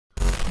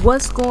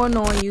What's going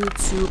on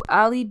YouTube?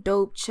 Ali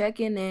Dope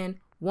checking in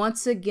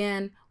once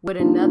again with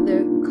another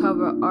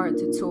cover art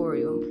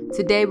tutorial.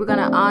 Today we're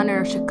gonna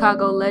honor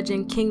Chicago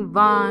legend King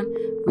Von,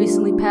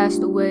 recently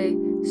passed away,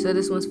 so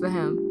this one's for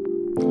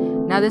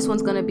him. Now this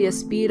one's gonna be a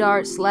speed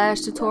art slash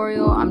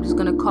tutorial. I'm just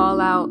gonna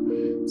call out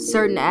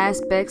certain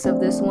aspects of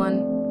this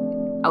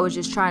one. I was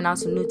just trying out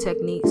some new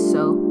techniques,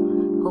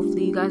 so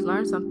hopefully you guys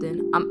learned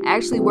something. I'm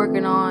actually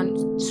working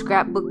on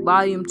Scrapbook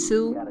Volume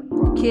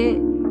 2 kit.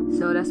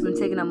 So that's been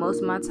taking up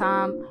most of my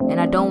time, and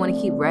I don't want to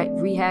keep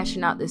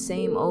rehashing out the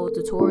same old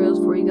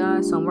tutorials for you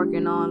guys. So I'm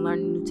working on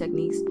learning new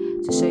techniques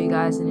to show you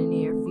guys in the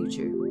near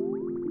future.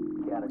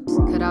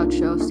 Cut out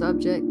show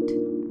subject.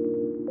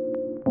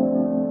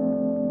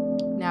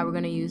 Now we're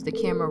going to use the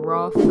camera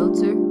raw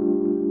filter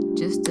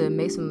just to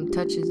make some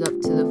touches up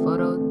to the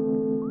photo.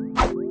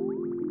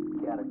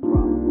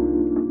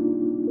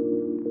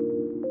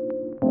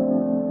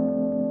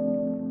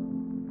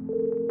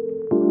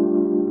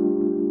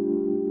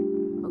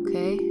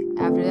 Okay,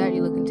 after that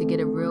you're looking to get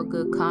a real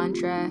good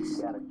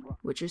contrast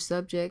with your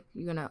subject.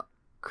 You're gonna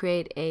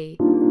create a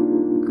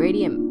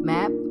gradient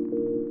map,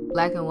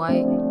 black and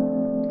white.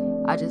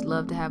 I just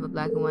love to have a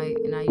black and white,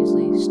 and I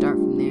usually start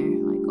from there,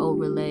 like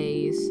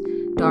overlays,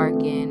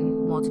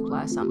 darken,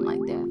 multiply, something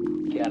like that.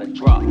 Got a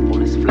drop on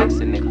this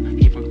flexing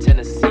nigga. He from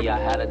Tennessee, I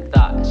had a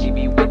thought. She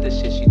be with the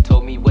shit, she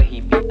told me where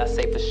he be. I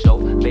say for sure,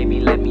 baby,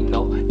 let me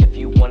know if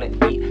you wanna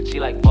eat. She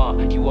like,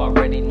 Mom, you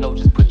already know,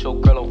 just put your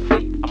girl on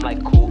fleek. I'm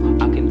like,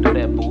 cool, I can do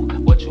that, boo.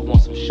 What you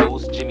want, some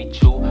shoes? Jimmy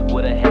Choo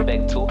with a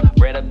headback too.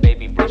 Red up,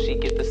 baby, bro, she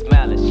get the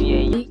smile and she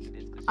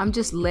ain't. I'm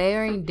just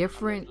layering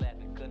different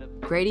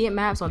gradient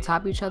maps on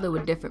top of each other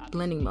with different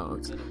blending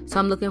modes. So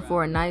I'm looking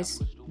for a nice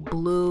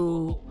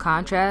blue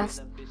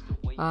contrast.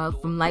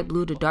 From light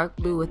blue to dark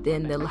blue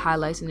within the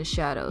highlights and the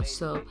shadows,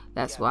 so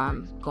that's why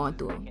I'm going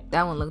through them.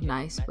 That one looked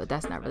nice, but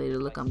that's not really the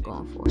look I'm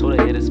going for. Told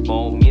her hit his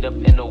phone, meet up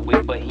in the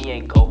whip, but he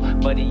ain't go.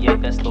 But he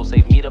ain't that slow,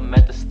 say meet him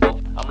at the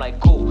stove. I'm like,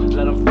 cool,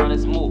 let him run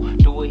his move,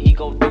 do what he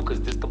gon' do, cause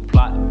this the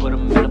plot. Put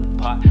him in the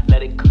pot,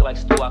 let it cook like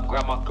stew, I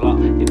grab my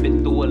Glock. If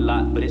it threw a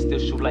lot, but it still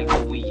shoot like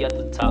we at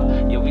the top.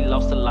 Yeah, we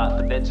lost a lot,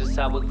 but that's just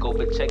how it go.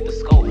 But check the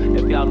scope,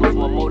 if y'all lose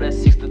one more, that's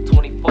 6 to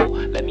 24.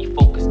 Let me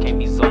focus, can't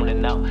be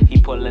zoning out.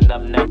 He pulling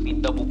up now, he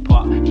double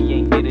park. He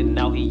ain't get it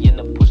now, he in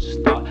the push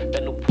to start.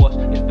 That new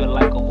Porsche, it feel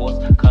like a horse.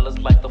 Colors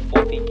like the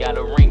fourth, he got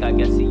a ring, I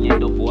guess he in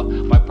divorce.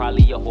 White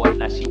probably a horse,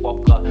 now she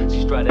walk up,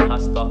 she strutting her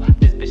stuff.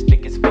 This bitch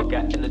thick as fuck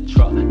out in the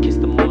truck. Kiss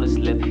him on his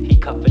lip, he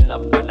cuffing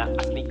up, right now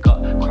I sneak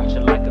up.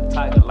 Crouching like a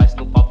tiger, like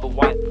Snoop off the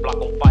white, block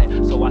on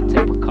fire. So I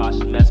take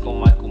precaution, mask on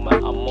Michael,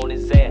 man, I'm on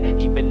his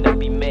ass. He better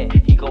be mad,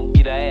 he gon'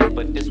 beat her ass.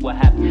 But this what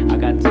happened, I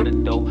got to the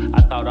door,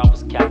 I thought I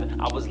was capping,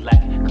 I was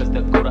lacking, cause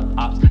there go the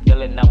ops,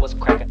 yelling I was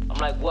cracking. I'm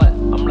like, what?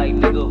 I'm like,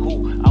 nigga,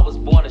 who? I was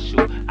born to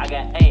shoot, I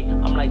got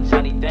aim, I'm like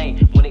Johnny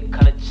Dane, when it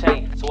cut a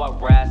chain. So I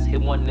rise,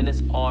 hit one in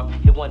his arm,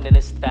 hit one in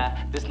his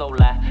thigh, this no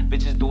lie,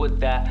 bitches do or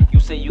die. You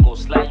say you gon'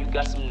 slide, you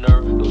got some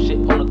nerve, no shit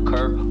on the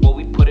curb. Well,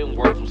 we put in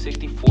work from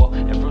 64,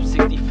 and from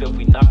 65th,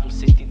 we not from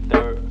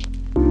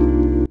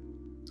 63rd.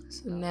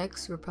 So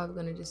next, we're probably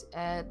gonna just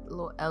add a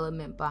little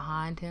element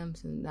behind him,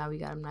 so now we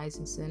got him nice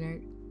and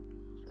centered.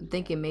 I'm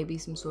thinking maybe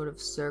some sort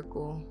of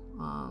circle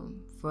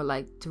for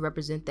like to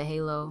represent the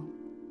halo,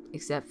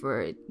 except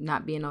for it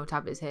not being on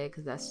top of his head,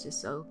 because that's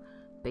just so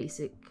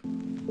basic.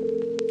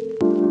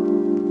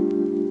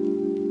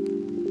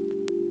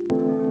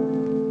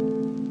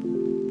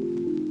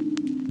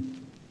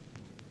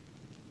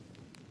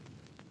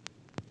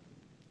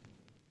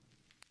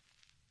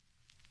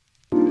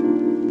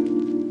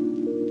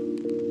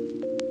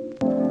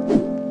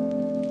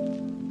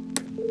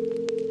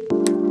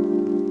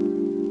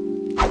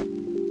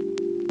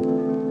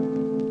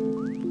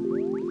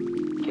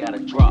 Got a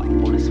drop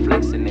on this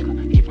flexing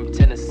nigga. He from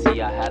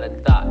Tennessee, I had a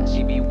thought.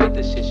 She be with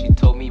the shit, she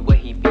told me where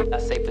he be. I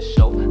say for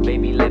sure,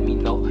 baby, let me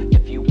know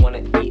if you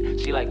wanna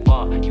eat. She like,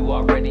 Mom, you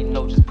already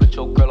know, just put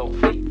your girl on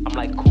fleek. I'm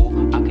like,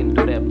 cool, I can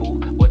do that, boo.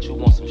 What you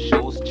want, some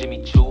shoes?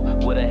 Jimmy Choo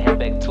with a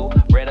headback too.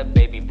 Red up,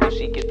 baby, bro,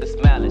 she get the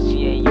smile and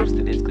she ain't used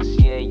to this, cause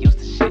she ain't used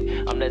to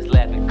shit. I'm just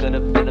laughing,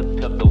 could've been a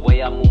pimp the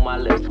way I move my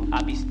lips.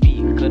 I be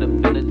speed, could've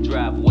been a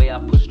drive, way I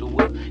push the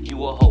whip.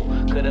 You a hoe,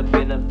 could've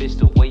been a bitch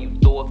the way you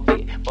throw a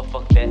fit. But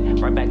fuck that,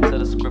 right back to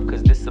the script,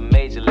 cause this a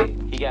major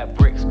league. He got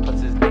bricks,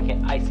 plus his neck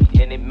and icy,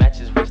 and it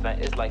matches wrist, now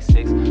it's like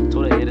 6.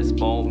 Told her hit his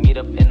phone, meet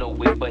up in the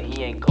whip, but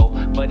he ain't go.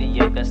 But he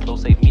ain't that slow,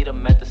 say meet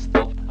him at the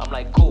stove. I'm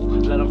like, cool,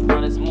 let him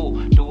run his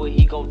move, do what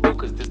he gon' do,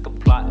 cause this the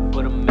plot.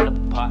 Put him in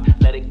the pot,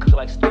 let it cook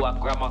like stew, I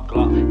grab my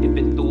Glock. If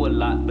it threw a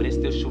lot, but it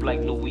still shoot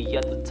like we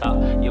at the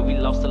top. Yeah, we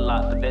lost a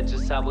lot, but that's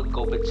just how it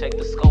go. But check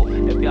the scope,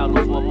 if y'all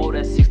lose one more,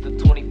 that's 6 to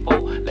 24.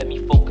 Let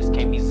me focus,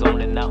 can't be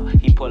zoning out.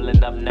 He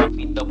pulling up now,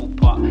 he double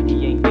park.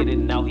 He ain't get it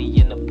now, he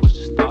in the push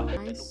to start.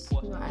 Nice.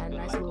 We're gonna add a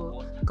nice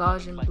little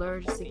Gaussian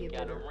blur just to give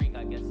it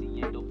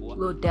a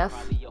little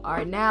depth.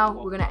 Alright, now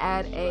we're gonna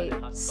add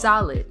a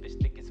solid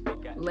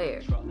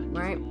layer,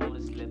 right?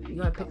 You're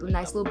gonna pick a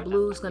nice little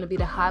blue. It's gonna be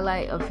the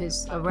highlight of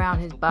his around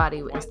his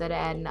body instead of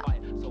adding up.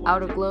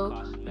 outer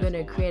glow, you're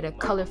gonna create a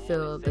color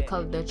fill, the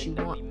color that you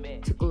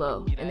want to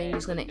glow. And then you're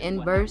just gonna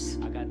inverse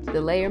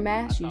the layer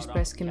mask. You just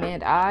press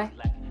Command I,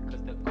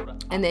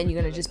 and then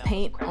you're gonna just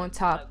paint on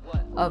top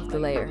of the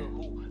layer,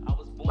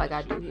 like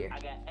I do here.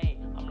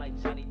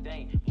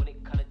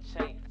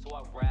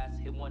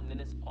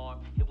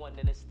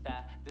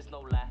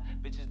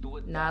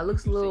 Now it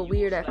looks a little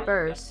weird at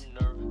first,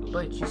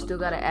 but you still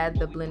gotta add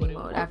the blending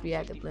mode. After you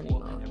add the blending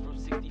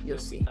mode, you'll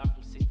see.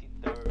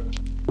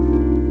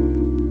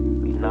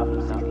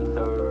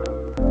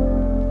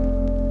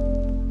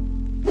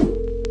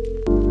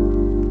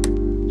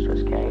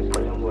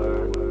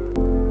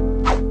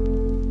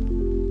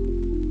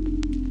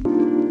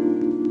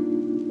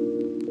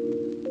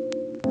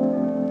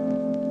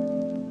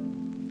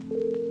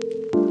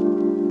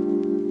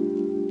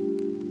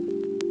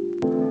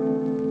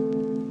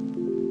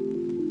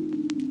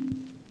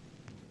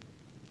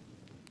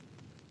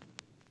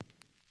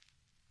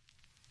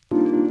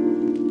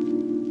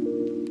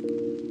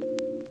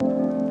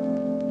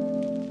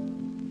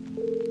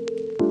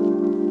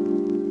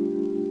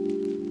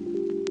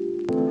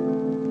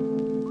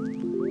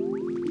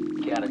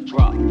 Got a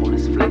drop on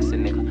this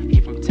flexin' nigga.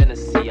 He from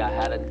Tennessee, I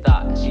had a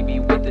thought. She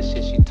be with the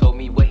shit, she told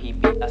me where he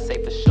be. I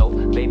say for sure,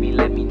 baby,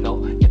 let me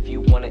know if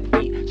you wanna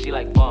eat. She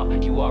like,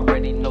 you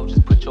already know,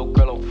 just put your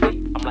girl on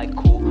fleek. I'm like,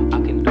 cool,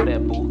 I can do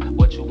that, boo.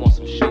 What you want,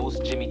 some shoes?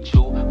 Jimmy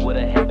Choo with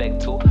a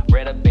handbag too.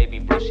 Red up, baby,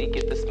 bro, she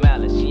get the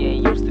smile and she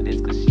ain't used to this,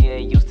 cause she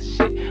ain't used to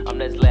shit. I'm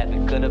just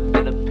laughing, could've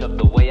been a pimp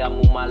the way I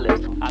move my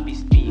lips. I be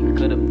speed,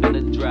 could've been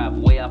a drive,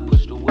 way I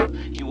push the whip.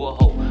 You a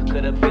hoe,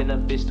 could've been a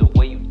bitch the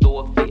way you throw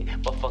a fit.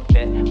 But fuck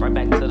that, right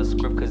back to the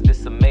script, cause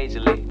this a major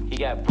league. He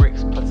got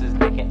bricks, plus his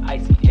neck and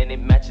icy, and it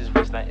matches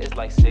wrist, now it's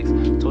like 6.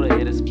 Told her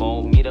hit his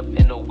phone, meet up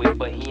in the whip,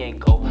 but he ain't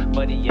go.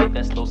 But he ain't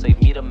that slow, say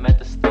meet him at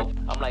the stove.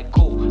 I'm like,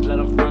 cool, let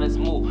him run his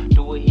move,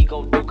 do what he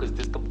gon' do, cause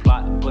this the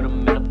plot. Put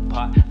him in a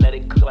pot, let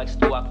it cook like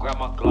stew, I grab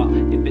my Glock.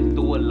 It been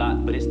through a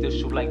lot, but it still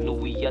shoot like new,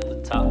 we at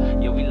the top.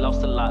 Yeah, we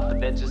lost a lot,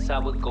 but that's just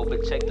how it go,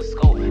 but check the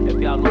scope. If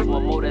y'all lose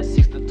one more, that's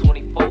 6 to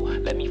 24.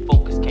 Let me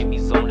focus, can't be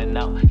zoning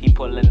out. He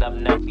pulling up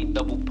now, he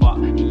double park.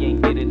 He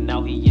ain't get it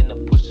now, he in the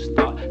push to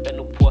start. That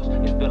new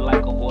Porsche is built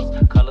like a horse,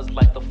 colors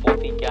like the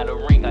 4th. He got a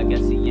ring, I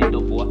guess he ain't the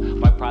boy.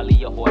 Might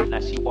probably a horse,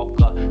 now she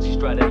walk up, she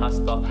strutting her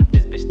stuff.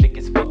 This bitch thick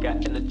as fuck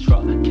out in the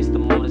truck. Kissed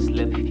him on his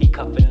lip, he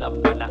cuffing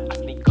up, right now I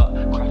sneak up.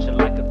 Crouching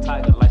like a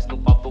tiger, like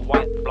Snoop off the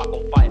white, block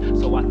on fire.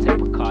 So I take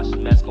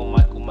precaution, mask on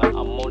Michael, man,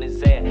 I'm on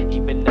his ass. He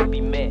better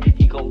be mad,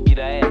 he gon' beat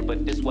her ass,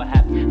 but this what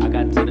happened. I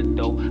got to the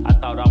door, I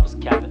thought I was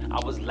capping, I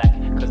was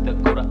lacking, cause there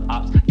go the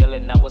ops,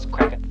 yelling I was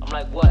cracking. I'm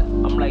like, what?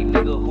 I'm like,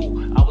 nigga,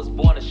 who? I was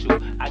born to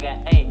shoot, I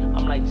got aim,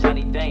 I'm like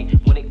Johnny Dane,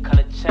 when it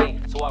kinda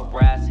change. So I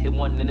rise, hit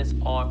one in his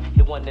arm,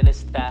 hit one in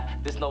his thigh,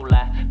 this no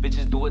lie,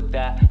 bitches do or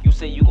die. You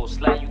say you gon'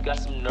 slide, you got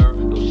some nerve,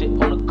 no shit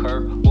on the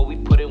curb. Well, we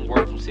put in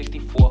work from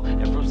 64,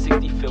 and from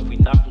 65th, we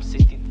not from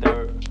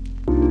 63rd.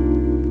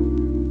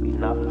 We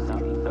not from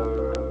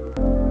 63rd.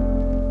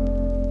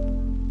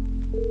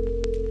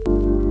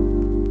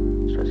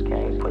 Stretch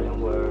can't put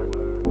in work.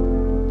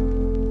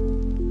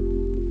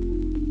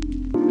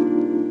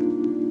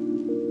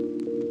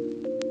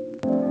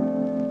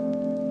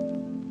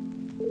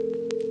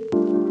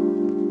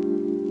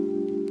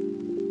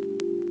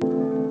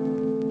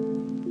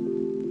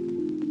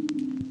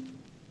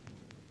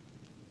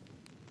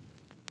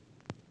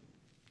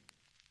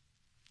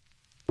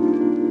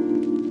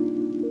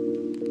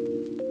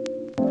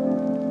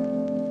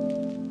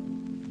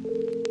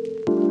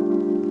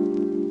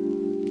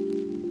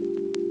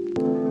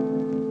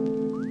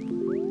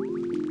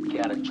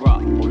 Got a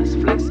drop on this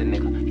flexin'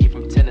 nigga. He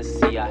from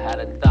Tennessee, I had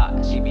a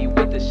thought. She be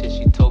with the shit,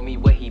 she told me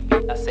where he be.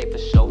 I say for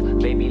sure,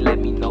 baby, let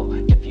me know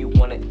if you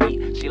wanna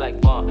eat. She like,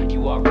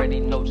 you already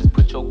know, just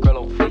put your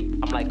girl on fleek.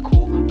 I'm like,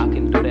 cool, I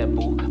can do that,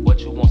 boo.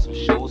 What you want, some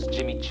shoes?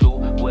 Jimmy Choo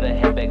with a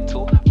handbag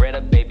too. Red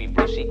up, baby,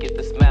 bro, she get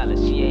the smile and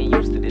she ain't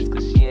used to this,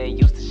 cause she ain't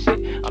used to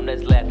shit. I'm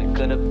just laughing,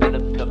 could've been a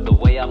pimp the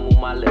way I move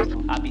my lips.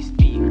 I be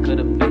speed,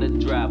 could've been a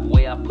drive,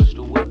 way I push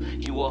the whip.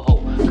 You a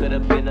hoe,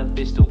 could've been a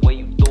bitch the way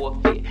you throw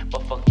a fit.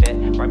 But fuck that,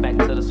 right back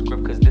to the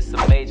script, cause this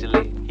a major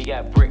league. He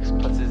got bricks,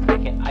 plus his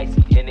neck and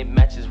icy, and it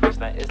matches wrist,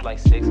 now it's like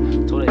 6.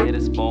 Told her hit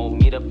his phone,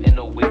 meet up in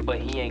the whip, but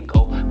he ain't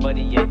go. But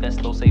he ain't that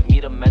slow, say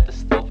meet him at the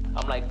stove.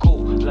 I'm like,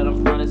 cool, let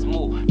him run his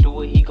move, do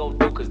what he gon'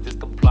 do, cause this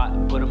the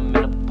plot. Put him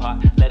in a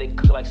pot, let it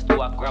cook like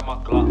stew, I grab my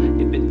Glock.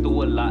 It been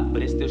through a lot,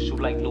 but it still shoot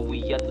like new,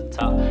 we at the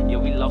top. Yeah,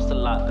 we lost a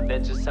lot, but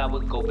that's just how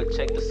it go, but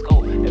check the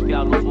scope. If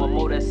y'all lose one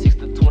more, that's 6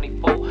 to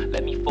 24.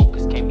 Let me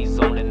focus, can't be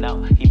zoning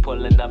out. He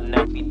pulling up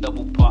now, he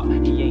double park.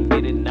 He ain't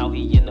get it now,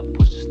 he in the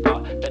push to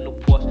start. That new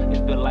Porsche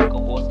is built like a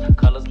horse,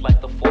 colors like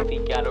the 4th. He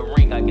got a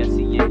ring, I guess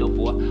he ain't the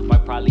boy.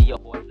 Might probably a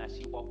horse, now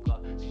she walk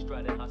up, she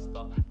strutting her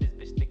stuff. This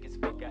bitch thick as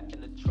fuck out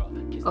in the truck.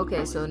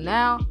 Okay, so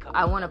now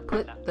I want to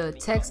put the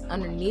text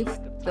underneath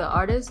the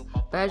artist,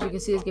 but as you can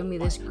see, it's giving me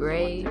this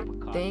gray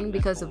thing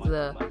because of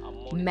the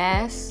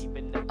mask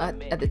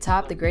at the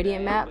top, the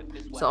gradient map.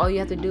 So all you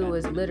have to do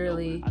is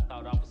literally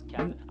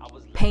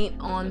paint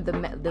on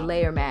the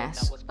layer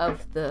mask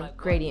of the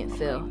gradient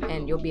fill,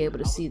 and you'll be able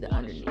to see the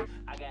underneath.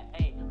 I got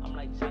aim, I'm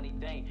like Johnny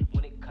Dane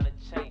when it kinda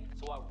change.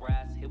 So I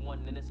rise, hit one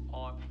in his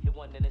arm, hit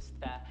one in his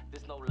thigh.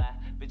 There's no lie,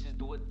 bitches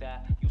do or die.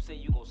 You say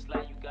you gon'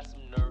 slide, you got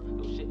some nerve.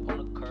 No shit on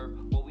the curve.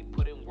 Well, we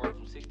put in work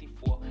from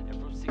 64 and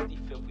from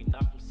 65th, we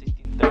not from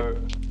 63rd.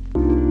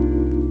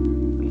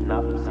 We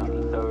not from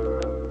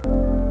 63rd.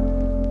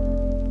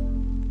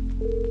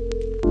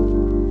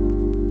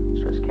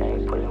 Stress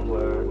can't put in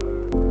work.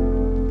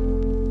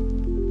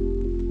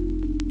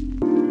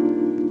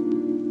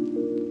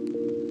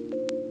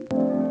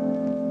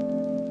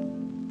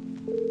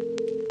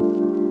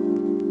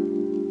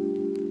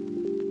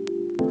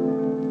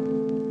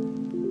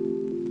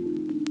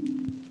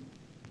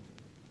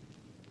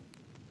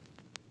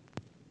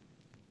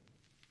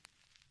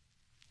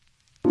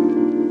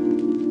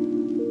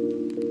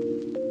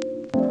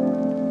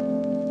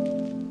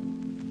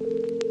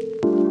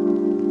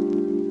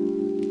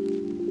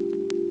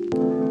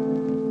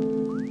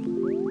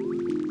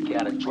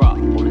 Got a drop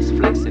on this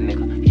flexin'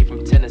 nigga. He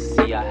from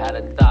Tennessee, I had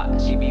a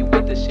thought. She be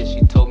with the shit,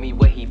 she told me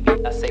where he be.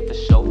 I say for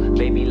sure,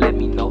 baby, let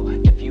me know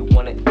if you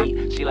wanna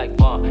eat. She like,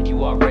 Vaughn,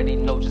 you already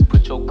know, just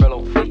put your girl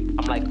on fleek.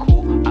 I'm like,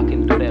 cool, I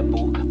can do that,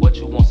 boo. What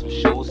you want, some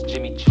shoes?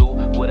 Jimmy Choo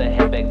with a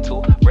handbag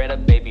too. Red a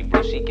baby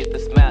blue, she get the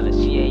smiling.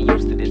 She ain't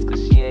used to this,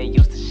 cause she ain't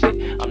used to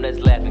shit. I'm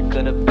just laughing,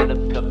 could've been a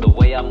pimp the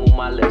way I move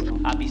my lips.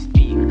 I be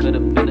speeding,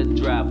 could've been a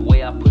drive,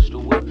 way I push the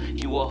whip.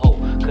 You a hoe,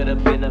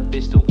 could've been a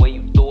bitch the way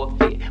you throw a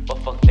fit. But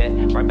fuck that,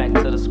 right back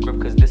to the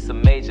script, cause this a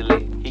major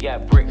league. He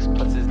got bricks,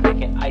 plus his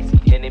neck and icy,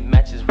 and it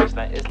matches wrist,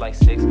 now it's like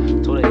 6.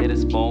 Told her hit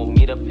his phone,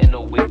 meet up in the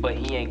whip, but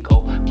he ain't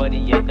go. But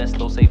he ain't that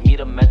slow, say meet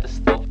him at the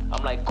stove.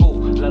 I'm like, cool,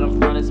 let him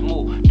run his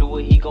move, do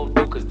what he gon'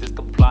 do, cause this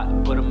the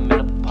plot. Put him in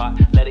a pot,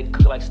 let it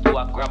cook like stew,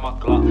 I grab my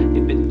Glock.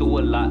 It been through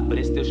a lot, but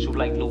it still shoot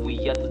like new,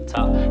 we at the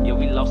top. Yeah,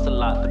 we lost a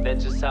lot, but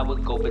that's just how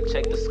it go, but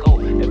check the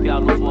scope. If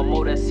y'all lose one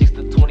more, that's 6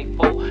 to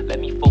 24. Let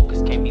me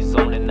focus, can't be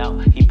zoning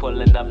out. He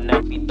pulling up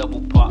now, he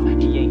double park.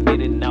 He ain't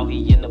getting out,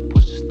 he in the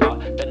push to start.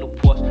 That new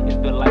Porsche, it's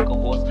been like a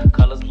horse,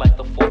 colors like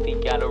the 4th. He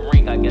got a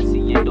ring, I guess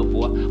he in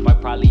divorce.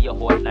 White probably a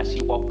horse, now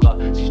she walk up,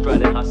 she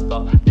strutting her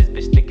stuff. This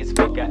bitch thick as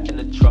fuck, out in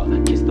the truck.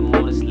 Kissed him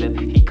on his lip,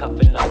 he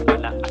cuffing up,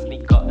 but now I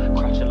sneak up.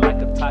 Crouching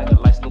like a tiger,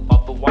 like Snoop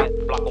off the white,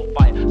 block on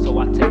fire. So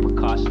I take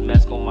precaution,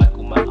 mask on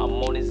Michael, man,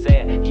 I'm on his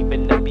ass. He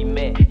better be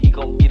mad, he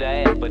gon' beat her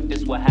ass, but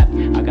this what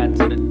happened. I got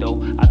to the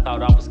door, I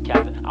thought I was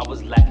capping, I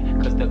was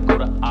lacking, cause they go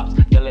to ops,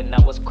 yelling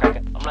I was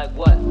cracking. I'm like,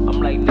 what? I'm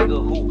like, nigga,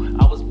 who?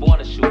 I was born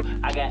to shoot,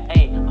 I got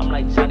aim, I'm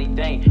like Johnny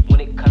Dane when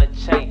it kinda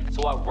change.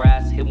 So I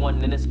rise, hit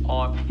one in his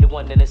arm, hit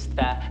one in his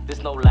thigh.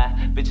 There's no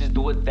lie, bitches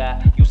do or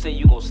die. You say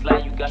you gon'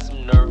 slide, you got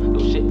some nerve. No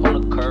shit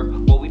on the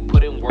curve, well we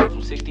put in work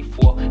from 64